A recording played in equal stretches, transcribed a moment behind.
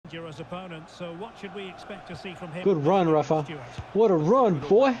Opponent, so what should we expect to see from him? Good run, Rafa. What a run,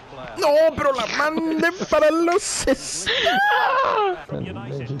 boy. No, pero la mandé para los 60. From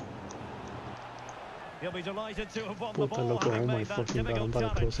United. He'll be delighted to have won the Puta ball, loco, oh having my made that fucking god, I'm difficult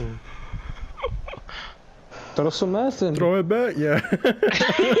about to throw challenge. some. Throw some ass in. Throw it back, yeah.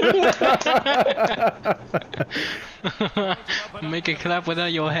 Make it clap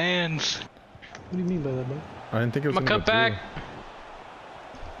without your hands. What do you mean by that, bro? I didn't think it was I'm gonna cut back.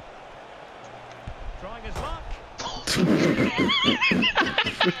 Trying his luck.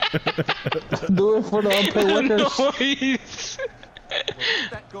 Do it for the unpaid workers. Noise.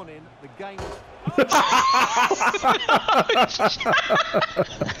 That gone in. The game.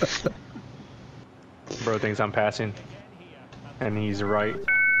 Bro thinks I'm passing, and he's right.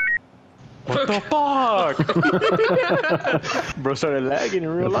 What the fuck? Bro started lagging in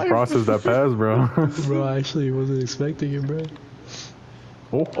real Let's life. process that pass, bro. Bro, I actually wasn't expecting it, bro.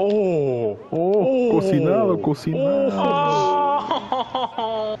 Oh, Oh, cocinado, cocinado.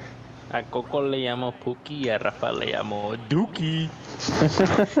 Oh. A Coco le llamo Puki, a Rafa le llamo Dookie.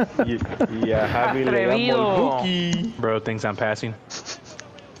 y a Javi le llamo Dookie. Bro thinks I'm passing.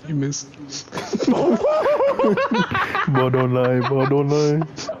 You missed. But don't lie, but don't lie.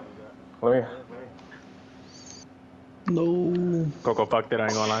 No. Coco fucked it, I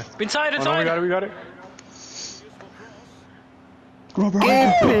ain't gonna lie. Inside, Oh, no, inside. we got it. Robert.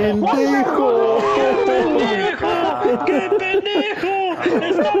 ¡Qué pendejo! ¡Qué pendejo!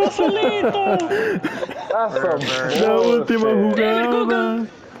 ¡Estaba solito! La última jugada.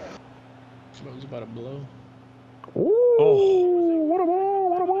 Smells about to blow. What a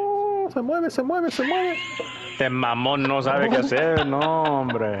ball. Se mueve, se mueve, se mueve. Este mamón no sabe qué hacer, no,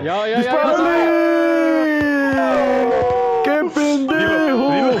 hombre. Yo. ¡Dispárale! ¡Qué pendejo!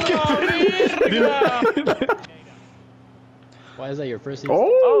 Why is that your first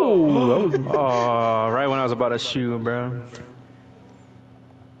Oh, that was... Oh, right when I was about to shoot, bro.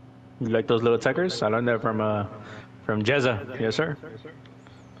 You like those little techers? I learned that from Jezza. Yes, sir.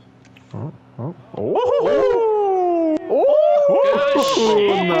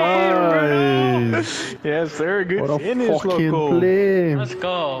 Nice. Yes, sir. Good What a finish, fucking loco. play. Let's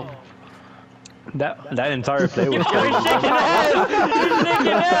go. That entire play was Yo, he's shaking ass! He's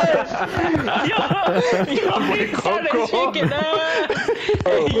shaking ass! Yo, he's shaking ass!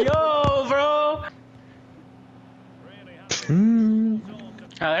 Hey, yo, bro!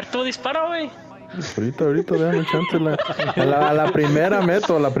 A ver, tú dispara, güey. Ahorita, déjame chance la primera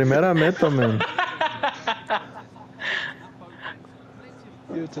meto, man.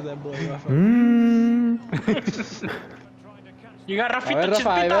 Give it to that boy, Rafa. You got Rafita, A ver, Rafa,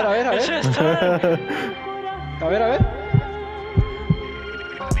 chispita. a ver. It's his turn. A ver.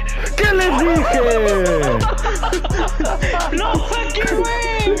 ¿Qué les dije? No fucking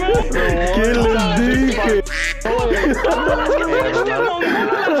way, bro! ¿Qué les dije?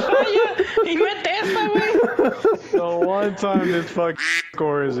 Y mete esta, güey. the one time this fuck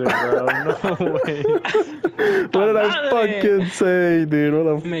scores it, bro. No way. What did I fucking say, dude? What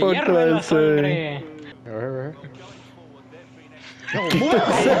the Me fuck hierve did I la say? sangre.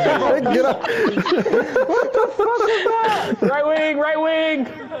 Get up. Right wing!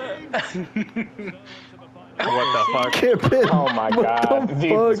 What the fuck? Oh my god,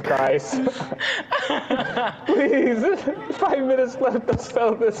 Jesus fuck? Christ. Please, 5 minutes left, let's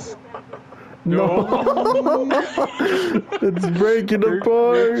sell this. No. It's breaking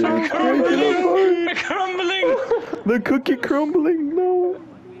apart. It's breaking apart. Crumbling. The cookie crumbling. No.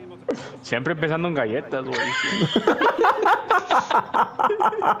 Siempre pensando en galletas, güey.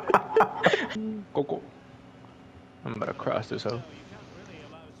 Coco. I'm about to cross this hoe.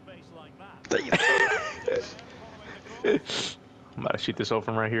 I'm about to shoot this hoe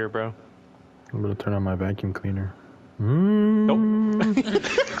from right here, bro. I'm gonna turn on my vacuum cleaner. Nope.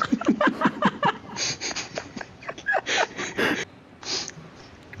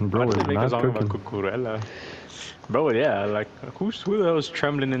 Bro, Why did it's they make a not song about cooking. Cucurella? Bro, yeah, like, who the hell is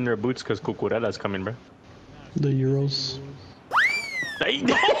trembling in their boots because Cucurella's coming, bro? The Euros. Hey.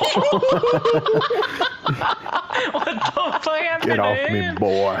 What the fuck happened Get to off me, him?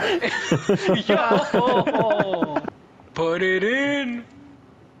 boy. Yo! Put it in!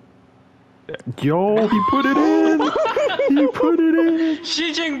 Yo, he put it in. He put it in.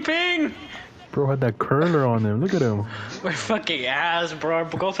 Xi Jinping! Bro had that curler on him. Look at him. We're fucking ass, bro.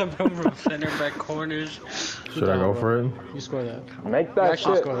 Both of them from center back corners. Should I go for it? You score that. Make You that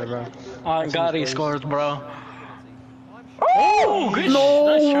actually shit. score that, bro. Oh, God, he scores, bro. Oh, good No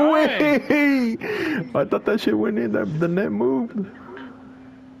nice try. way! I thought that shit went in. The net moved.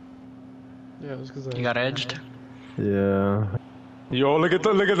 Yeah, it was because You got edged? Yeah. Yo, look at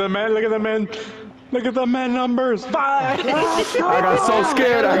the man, look at the man. Look at the man numbers. Bye. I got so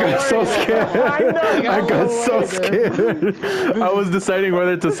scared. I got so scared. I got so scared. I was deciding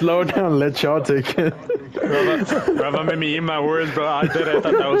whether to slow down and let y'all take it. Rafa made me eat my words, bro. I did it. I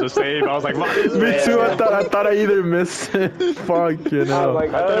thought that was a save. I was like, fuck this, Me man. too. I thought I either missed it. Fuck, you know.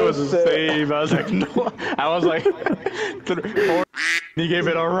 Like, I thought it was oh, a shit. save. I was like, no. I was like, he gave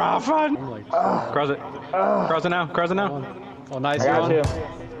it a Rafa. Cross it. Cross it now. Cross it now. Oh, nice I got one. you.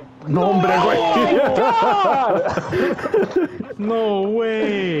 No, hombre, güey. No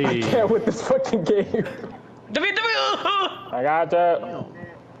way. Yeah, with this fucking game. David. I got you.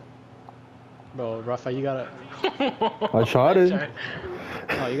 Bro, Rafa, you gotta. I shot it.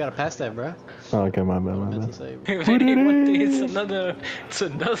 Oh, you gotta pass that, bro. Oh, okay, my bad, my Mental bad. save. It's another. It's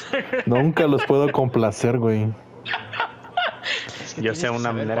another. Nunca los puedo complacer, güey. Yo sé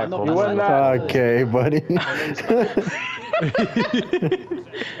una manera ¿Cuándo como. won that. Okay, buddy.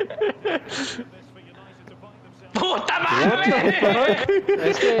 Puta madre.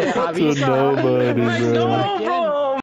 Es que To avisa. nobody, Like, bro. no, bro.